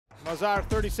Mazar,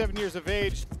 37 years of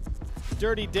age.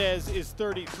 Dirty Dez is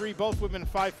 33. Both women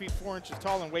 5 feet 4 inches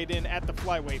tall and weighed in at the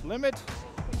flyweight limit.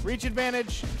 Reach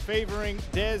advantage favoring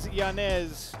Desiree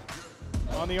Yanez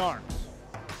on the arms.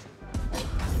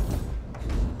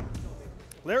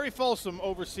 Larry Folsom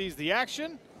oversees the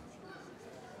action.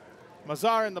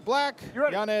 Mazar in the black,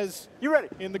 Yanez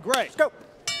in the gray. Let's go.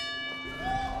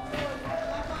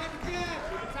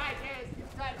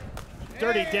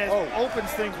 Dirty Dez opens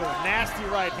things with a nasty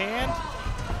right hand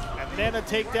and then a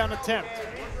takedown attempt.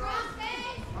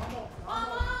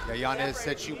 Yeah, Yanez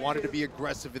said she wanted to be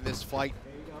aggressive in this fight.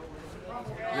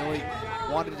 Really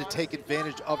wanted to take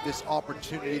advantage of this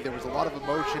opportunity. There was a lot of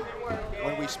emotion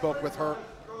when we spoke with her.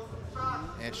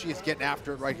 And she is getting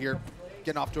after it right here,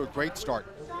 getting off to a great start.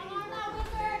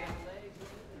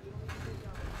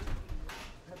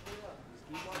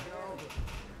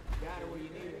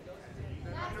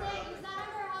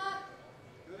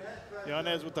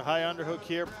 Yanez with the high underhook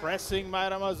here, pressing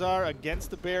Maira Mazar against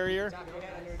the barrier.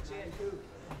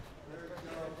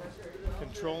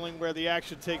 Controlling where the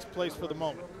action takes place for the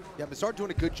moment. Yeah, Mazar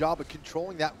doing a good job of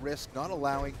controlling that wrist, not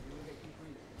allowing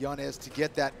Yanez to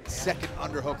get that second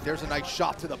underhook. There's a nice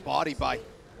shot to the body by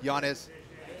Yanez.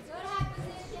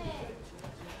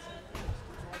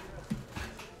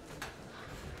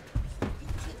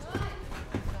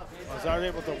 Mazar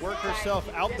able to work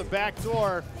herself out the back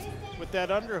door with that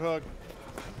underhook.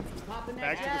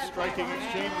 Back to the striking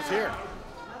exchanges here.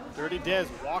 Dirty Dez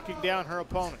walking down her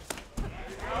opponent.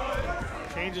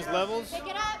 Changes levels,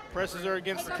 presses her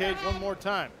against the cage one more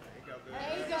time.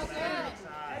 There you go, good.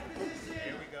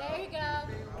 There you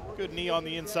go. Good knee on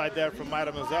the inside there from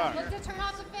Maira Mazar. Look to turn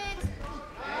off the fence.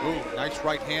 Ooh, nice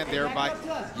right hand there by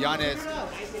Yanez.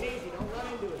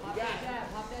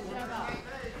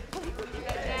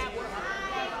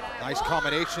 Nice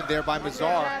combination there by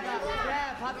Mazar.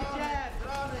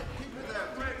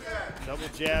 Double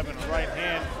jab and a right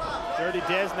hand. Dirty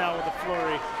Dez now with a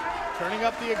flurry. Turning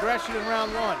up the aggression in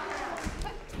round one.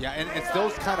 Yeah, and it's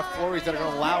those kind of flurries that are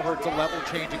going to allow her to level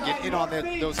change and get in on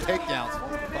those takedowns.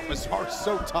 But Mazar's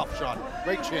so tough, Sean.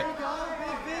 Great chin.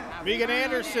 Megan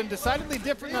Anderson, decidedly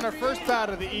different than her first bout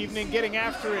of the evening, getting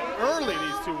after it early,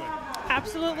 these two women.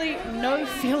 Absolutely no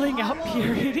feeling out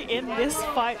period in this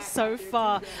fight so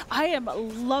far. I am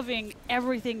loving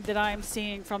everything that I am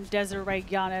seeing from Desiree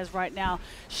Yanez right now.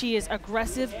 She is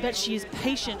aggressive, but she's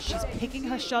patient. She's picking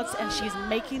her shots and she's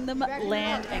making them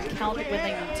land and count when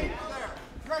they need to.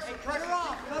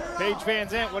 Paige Van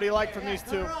Zandt, what do you like from these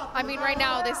two? I mean, right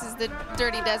now, this is the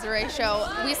Dirty Desiree show.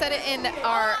 We said it in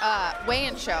our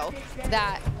weigh-in show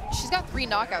that she's got 3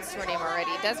 knockouts to her name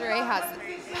already. Desiree has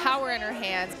power in her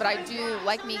hands, but I do,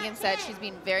 like Megan said, she's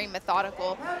being very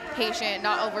methodical, patient,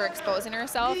 not overexposing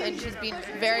herself, and she's being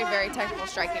very, very technical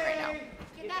striking right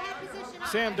now.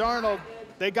 Sam Darnold,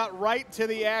 they got right to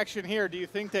the action here. Do you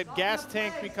think that gas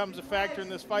tank becomes a factor in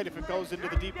this fight if it goes into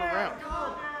the deeper round?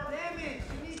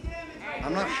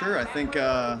 I'm not sure. I think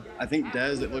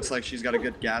Dez, it looks like she's got a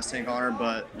good gas tank on her,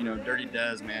 but you know, Dirty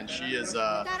Dez, man, she is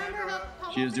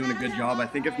doing a good job. I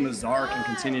think if Mazar can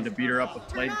continue to beat her up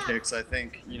with leg kicks, I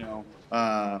think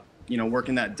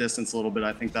working that distance a little bit,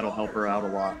 I think that'll help her out a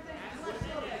lot.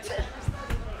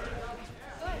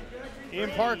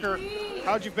 Ian Parker,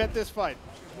 how'd you bet this fight?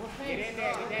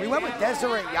 We went with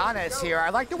Desiree Yanez here. I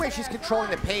like the way she's controlling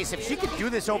the pace. If she could do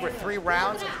this over 3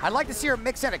 rounds, I'd like to see her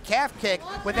mix in a calf kick,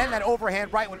 but then that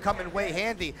overhand right would come in way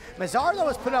handy. Mazar, though,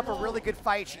 has put up a really good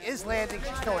fight. She is landing.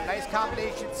 She's throwing nice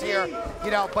combinations here,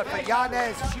 but for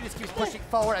Yanez, she just keeps pushing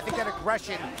forward. I think that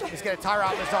aggression is going to tire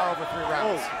out Mazar over 3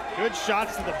 rounds. Oh, good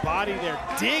shots to the body there.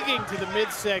 Digging to the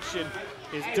midsection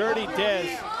is Dirty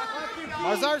Dez.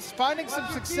 Mazar's finding some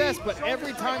success, but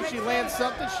every time she lands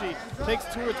something, she takes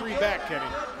 2 or 3 back, Kenny.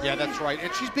 Yeah, that's right.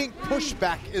 And she's being pushed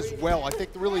back as well. I think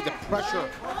really the pressure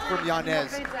from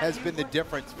Yanez has been the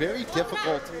difference. Very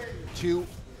difficult to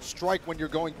strike when you're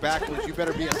going backwards. You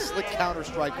better be a slick counter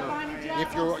striker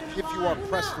if you are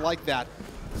pressed like that.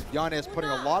 Yanez putting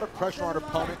a lot of pressure on her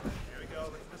opponent.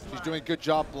 She's doing a good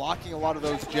job blocking a lot of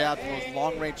those jabs, those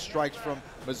long-range strikes from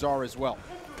Mazar as well.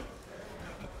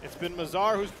 It's been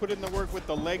Mazar who's put in the work with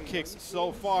the leg kicks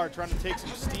so far, trying to take some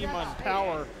steam and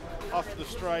power off the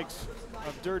strikes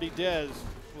of Dirty Dez.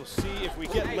 We'll see if we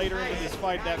get later into this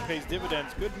fight that pays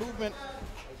dividends. Good movement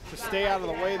to stay out of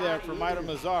the way there for Maira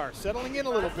Mazar. Settling in a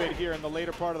little bit here in the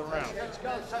later part of the round.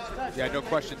 Yeah, no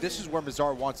question. This is where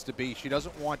Mazar wants to be. She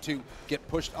doesn't want to get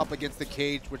pushed up against the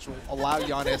cage, which will allow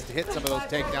Yanez to hit some of those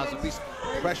takedowns, at least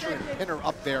pressure and pin her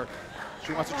up there.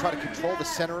 She wants to try to control the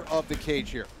center of the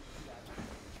cage here.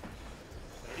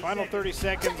 Final 30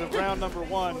 seconds of round number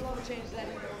 1.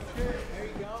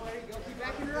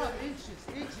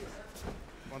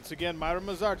 Once again, Maira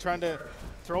Mazar trying to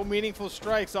throw meaningful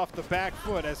strikes off the back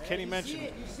foot, as Kenny mentioned.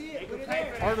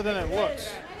 Harder than it looks.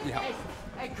 Yeah.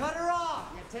 Hey, cut her off.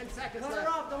 10 seconds cut her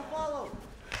off, don't follow.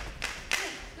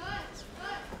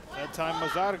 That time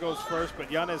Mazar goes first,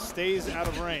 but Yanez stays out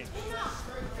of range.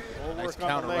 We'll Nice work on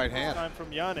counter the leg right this hand. time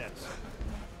from Yanez.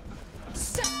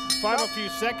 Final few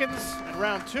seconds and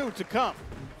round 2 to come.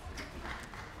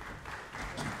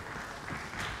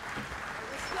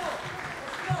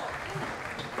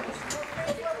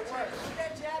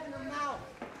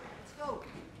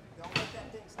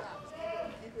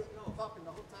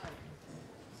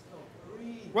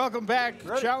 Welcome back.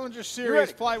 Challenger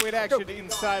Series flyweight action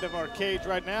inside of our cage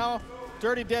right now.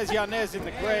 Dirty Des Yanez in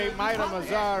the gray, Maira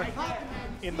Mazar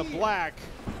in the black.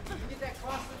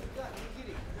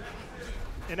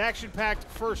 An action-packed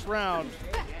first round.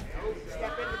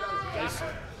 Nice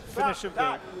finish of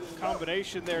the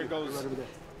combination there goes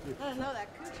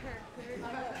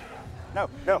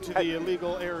to the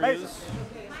illegal areas.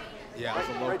 Yeah, it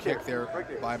was a low kick there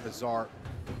by Mazar.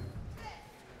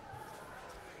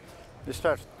 Just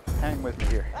start hang with me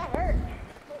here. That hurt.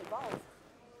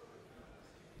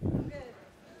 Good.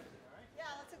 Yeah,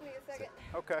 that took me a second.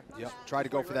 Okay. Yep, tried to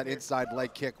go for that inside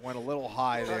leg kick, went a little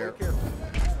high there. All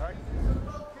right.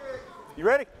 You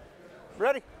ready?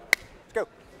 Ready? Let's go.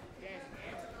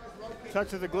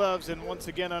 Touch of the gloves and once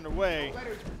again underway.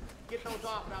 Get those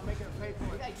off without making them pay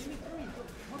for it. Hey, give me 3.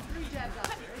 Put 3 jabs out.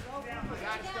 There you go.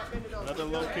 Gotta step into those. Another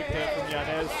low kick there from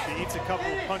Yanez. She eats a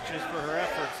couple of punches for her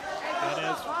efforts.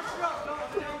 Yanez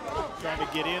trying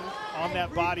to get in on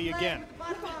that body again.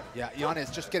 Yeah, Yanez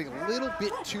just getting a little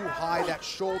bit too high. That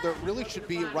shoulder really should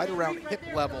be right around hip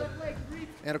level.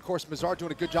 And of course, Mazar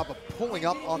doing a good job of pulling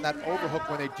up on that overhook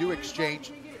when they do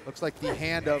exchange. Looks like the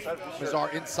hand of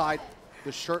Mazar inside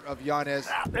the shirt of Yanez.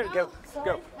 There you go.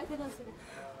 Go.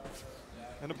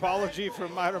 An apology from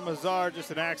Maira Mazar, just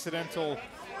an accidental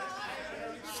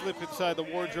slip inside the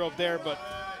wardrobe there, but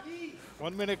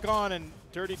 1 minute gone and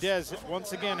Dirty Des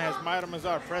once again has Maira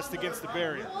Mazar pressed against the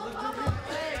barrier.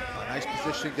 Nice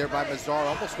positioning there by Mazar.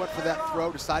 Almost went for that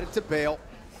throw, decided to bail.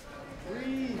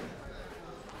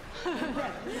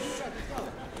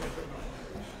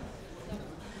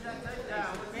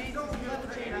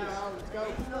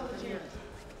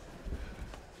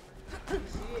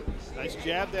 Nice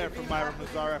jab there from Maira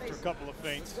Mazar after a couple of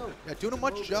feints. Yeah, doing a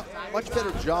much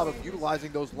better job of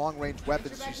utilizing those long-range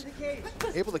weapons. She's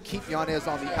able to keep Yanez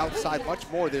on the outside much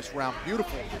more this round.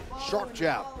 Beautiful, sharp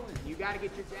jab. You gotta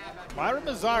get your jab out. Maira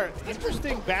Mazar,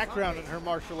 interesting background in her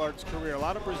martial arts career. A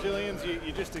lot of Brazilians,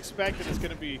 you just expect that it's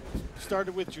going to be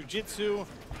started with jiu-jitsu.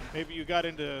 Maybe you got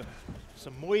into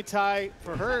some Muay Thai.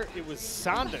 For her, it was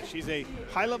Sanda. She's a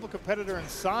high-level competitor in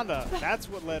Sanda. That's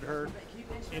what led her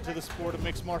into the sport of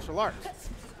mixed martial arts.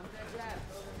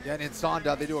 Yeah, and in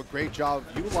Sanda, they do a great job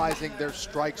of utilizing their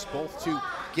strikes both to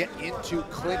get into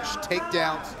clinch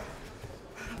takedowns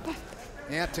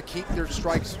and to keep their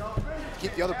strikes,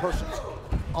 keep the other person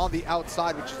on the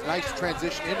outside, which is a nice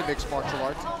transition into mixed martial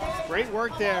arts. Great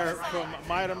work there from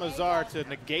Maira Mazar to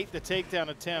negate the takedown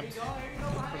attempt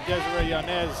from Desiree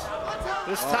Yanez.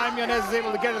 This time Yanez is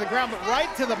able to get to the ground, but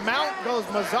right to the mount goes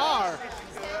Mazar.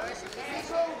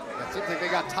 It seems like they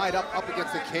got tied up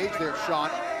against the cage there, Sean.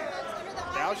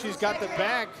 Now she's got the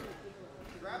back.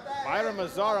 Maira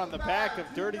Mazar on the back of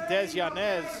Dirty Des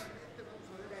Yanez.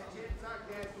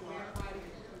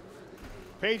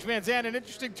 Paige Van Zandt, an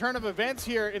interesting turn of events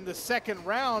here in the second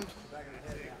round.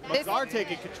 Mazar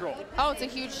taking control. Oh, it's a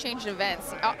huge change of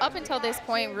events. Up until this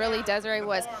point, really, Desiree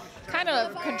was kind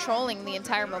of controlling the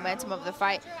entire momentum of the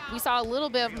fight. We saw a little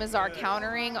bit of Mazar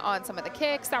countering on some of the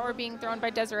kicks that were being thrown by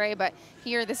Desiree, but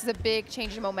here, this is a big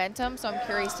change in momentum, so I'm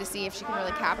curious to see if she can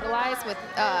really capitalize with,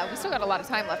 we still got a lot of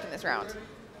time left in this round.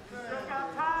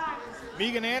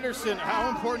 Megan Anderson, how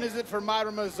important is it for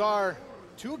Maira Mazar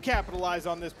to capitalize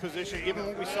on this position, given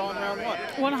what we saw in round 1?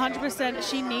 100%,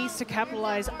 she needs to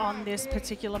capitalize on this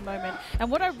particular moment. And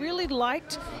what I really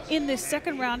liked in this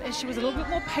second round is she was a little bit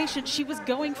more patient. She was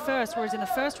going first, whereas in the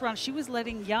first round, she was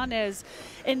letting Yanez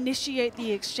initiate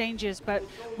the exchanges. But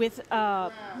with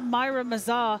Maira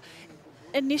Mazar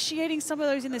initiating some of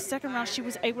those in the second round, she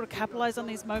was able to capitalize on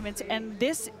these moments. And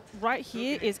this right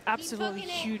here is absolutely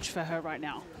huge for her right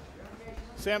now.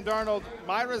 Sam Darnold,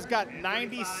 Maira's got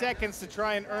 90 seconds to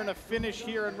try and earn a finish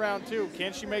here in round 2.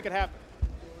 Can she make it happen?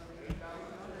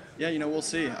 Yeah, you know, we'll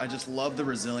see. I just love the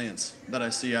resilience that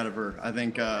I see out of her. I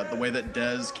think the way that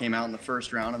Des came out in the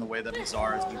first round and the way that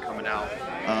Mazar has been coming out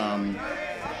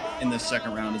in this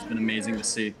second round has been amazing to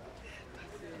see.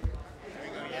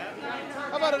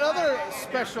 How about another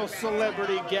special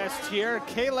celebrity guest here.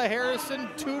 Kayla Harrison,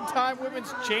 two-time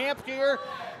women's champ here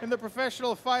in the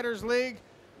Professional Fighters League.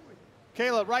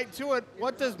 Kayla, right to it.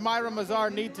 What does Maira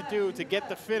Mazar need to do to get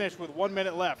the finish with 1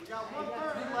 minute left?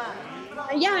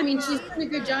 Yeah, I mean, she's doing a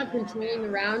good job controlling the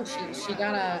round. She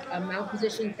got a mount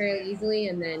position fairly easily,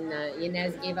 and then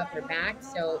Yanez gave up her back.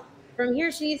 So from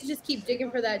here, she needs to just keep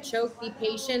digging for that choke, be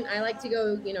patient. I like to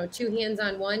go, you know, 2 hands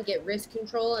on 1, get wrist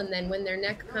control, and then when their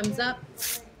neck comes up,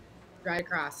 right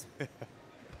across.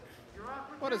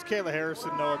 What does Kayla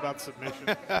Harrison know about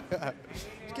submission?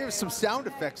 She gave us some sound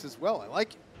effects as well. I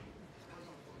like it.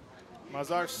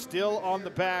 Mazar still on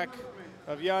the back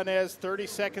of Yanez. 30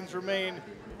 seconds remain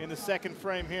in the second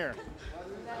frame here.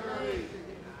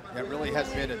 That really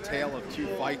has been a tale of 2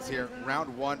 fights here.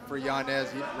 Round 1 for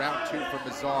Yanez, round 2 for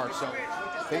Mazar. So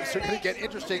things are going to get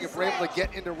interesting if we're able to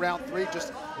get into round 3.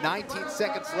 Just 19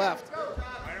 seconds left.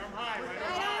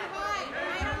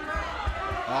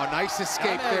 Oh, nice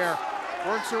escape Yanez there.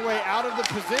 works her way out of the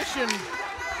position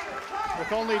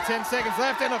with only 10 seconds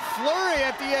left, and a flurry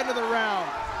at the end of the round.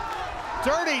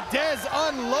 Dirty Dez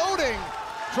unloading,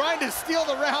 trying to steal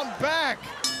the round back.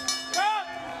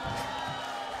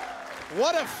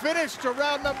 What a finish to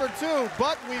round number 2,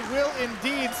 but we will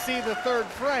indeed see the 3rd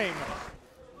frame.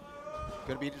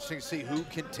 Going to be interesting to see who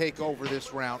can take over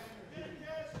this round.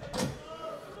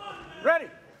 Ready?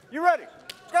 You ready?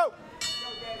 Let's go.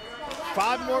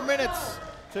 5 more minutes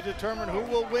to determine who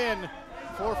will win.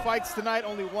 4 fights tonight,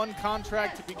 only 1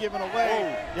 contract to be given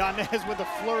away. Yanez with a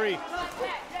flurry.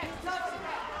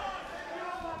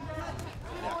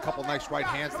 Yeah, a couple nice right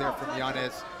hands there from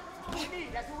Yanez.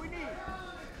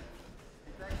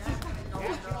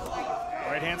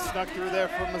 Right hand snuck through there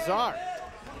from Mazar.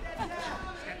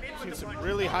 Seen some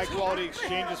really high quality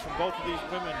exchanges from both of these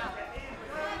women.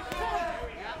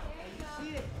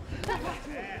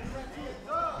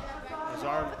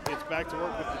 Mazar gets back to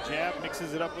work with the jab,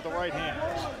 mixes it up with the right hand.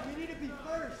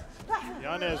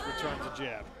 Yanez returns a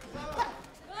jab.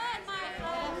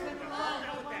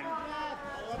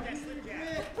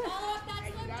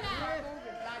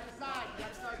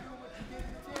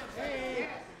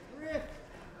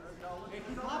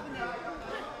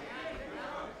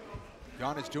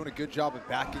 Yanez doing a good job of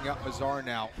backing up Mazar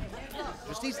now.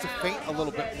 Just needs to feint a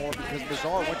little bit more because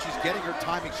Mazar, when she's getting her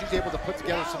timing, she's able to put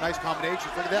together some nice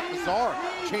combinations. Look at that, Mazar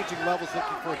changing levels,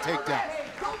 looking for a takedown.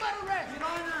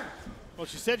 Well,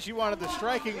 she said she wanted the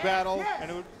striking battle,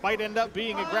 and it might end up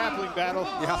being a grappling battle.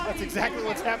 Yeah. That's exactly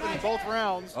what's happened in both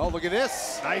rounds. Oh, look at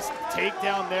this. Nice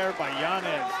takedown there by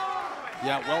Yanez.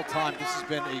 Yeah, well timed. This has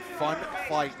been a fun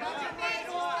fight.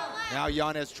 Now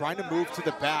Yanez trying to move to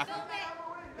the back.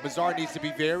 Mazar needs to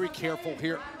be very careful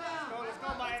here.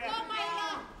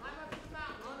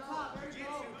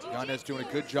 Yanez doing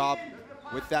a good job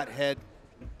with that head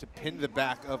to pin the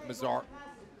back of Mazar.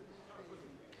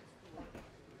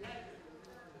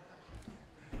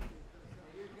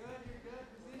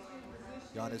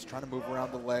 Yanez trying to move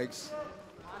around the legs.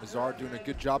 Mazar doing a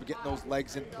good job of getting those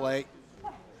legs in play,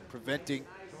 preventing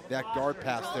that guard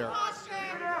pass there.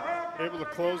 Able to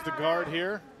close the guard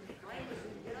here,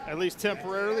 at least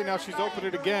temporarily. Now she's opened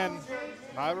it again.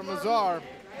 Maira Mazar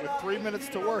with 3 minutes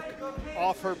to work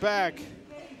off her back.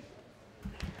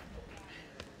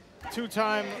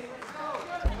 2-time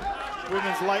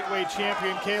women's lightweight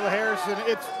champion Kayla Harrison.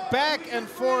 It's back and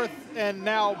forth and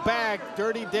now back.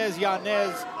 Dirty Dez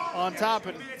Yanez on top.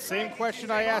 And same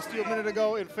question I asked you a minute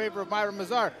ago in favor of Maira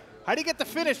Mazar. How do you get the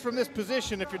finish from this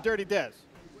position if you're Dirty Dez?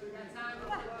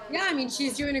 Yeah, I mean,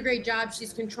 she's doing a great job.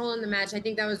 She's controlling the match. I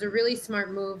think that was a really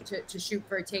smart move to shoot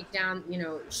for a takedown. You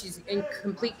know, she's in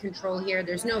complete control here.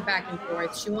 There's no back and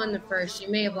forth. She won the first. She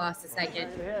may have lost the second.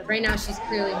 Right now, she's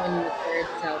clearly winning the third.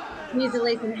 So she needs to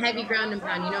lay some heavy ground and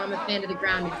pound. You know, I'm a fan of the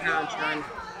ground and pound, Sean.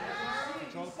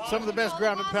 Some of the best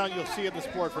ground and pound you'll see in the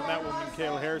sport from that woman,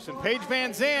 Kayla Harrison. Paige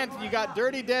Van Zandt, you got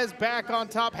Dirty Dez back on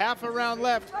top, half a round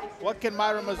left. What can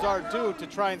Maira Mazar do to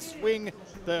try and swing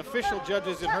the official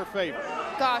judges in her favor?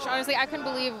 Gosh, honestly, I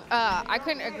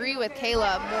couldn't agree with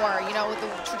Kayla more, you know, with the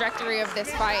trajectory of this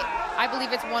fight. I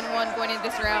believe it's 1-1 going into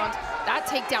this round. That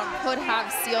takedown could have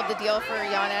sealed the deal for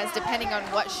Yanez, depending on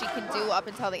what she can do up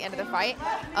until the end of the fight.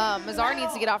 Mazar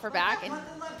needs to get off her back and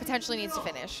potentially needs to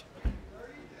finish.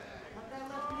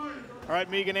 All right,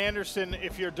 Megan Anderson,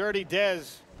 if you're Dirty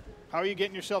Dez, how are you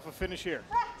getting yourself a finish here?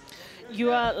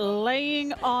 You are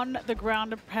laying on the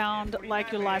ground and pound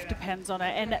like your life depends on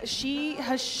it. And she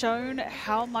has shown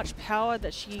how much power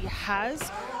that she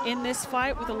has in this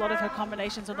fight with a lot of her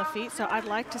combinations on the feet. So I'd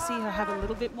like to see her have a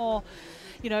little bit more,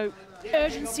 you know,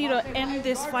 urgency to end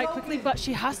this fight quickly. But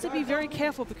she has to be very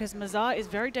careful because Mazar is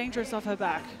very dangerous off her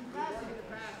back.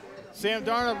 Sam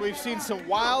Darnold, we've seen some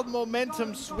wild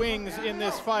momentum swings in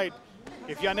this fight.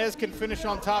 If Yanez can finish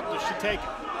on top, does she take it?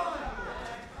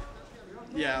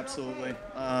 Yeah, absolutely.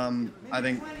 I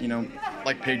think, you know,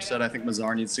 like Paige said, I think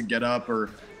Mazar needs to get up or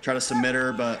try to submit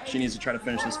her, but she needs to try to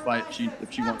finish this fight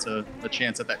if she wants a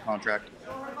chance at that contract.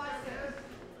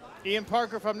 Ian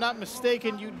Parker, if I'm not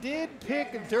mistaken, you did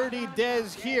pick Dirty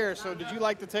Dez here, so did you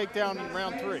like the takedown in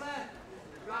round 3?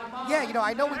 Yeah, you know,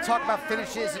 I know we talk about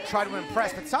finishes and try to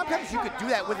impress, but sometimes you could do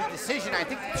that with a decision. I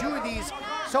think the 2 of these,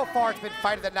 so far, it's been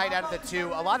fight of the night out of the 2.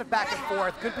 A lot of back and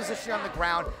forth, good position on the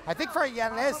ground. I think for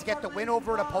Yanez to get the win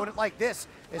over an opponent like this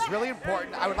is really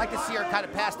important. I would like to see her kind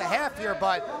of pass the half here,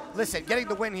 but listen, getting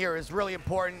the win here is really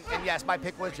important. And yes, my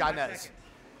pick was Yanez.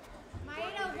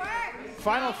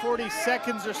 Final 40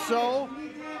 seconds or so.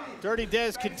 Dirty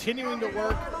Dez continuing to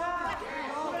work.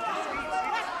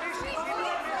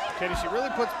 Kenny, she really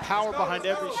puts power behind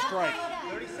every strike.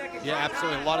 Yeah,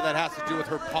 absolutely. A lot of that has to do with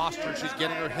her posture. She's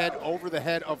getting her head over the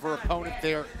head of her opponent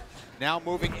there. Now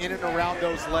moving in and around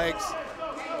those legs.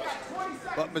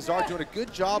 But Mazar doing a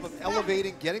good job of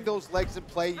elevating, getting those legs in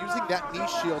play, using that knee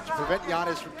shield to prevent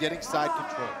Yanez from getting side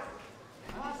control.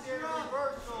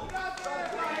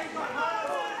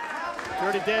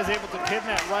 Dirty Dez able to pin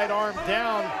that right arm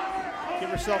down,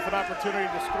 give herself an opportunity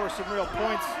to score some real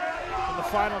points in the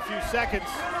final few seconds.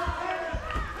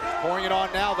 Pouring it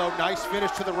on now, though. Nice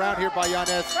finish to the round here by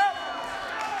Yanez.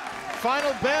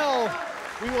 Final bell.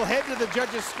 We will head to the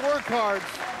judges' scorecards,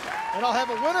 and I'll have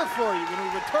a winner for you when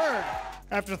we return.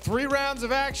 After 3 rounds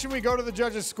of action, we go to the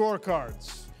judges'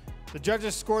 scorecards. The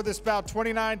judges scored this bout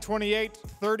 29-28,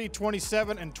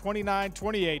 30-27, and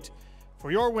 29-28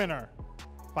 for your winner.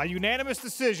 By unanimous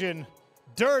decision,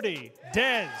 Dirty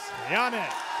Dez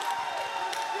Yanez.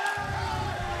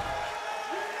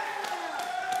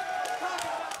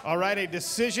 All right, a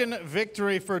decision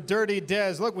victory for Dirty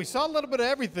Dez. Look, we saw a little bit of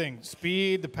everything.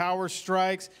 Speed, the power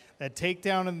strikes, that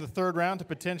takedown in the 3rd round to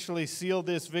potentially seal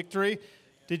this victory.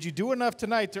 Did you do enough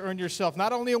tonight to earn yourself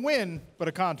not only a win, but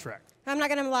a contract? I'm not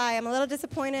going to lie. I'm a little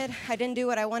disappointed. I didn't do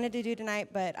what I wanted to do tonight,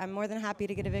 but I'm more than happy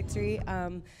to get a victory.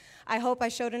 I hope I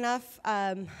showed enough.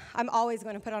 I'm always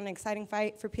going to put on an exciting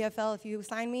fight for PFL. If you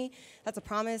sign me, that's a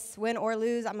promise. Win or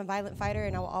lose, I'm a violent fighter,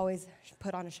 and I will always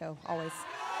put on a show, always.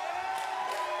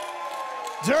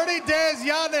 Dirty Dez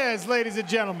Yanez, ladies and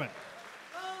gentlemen.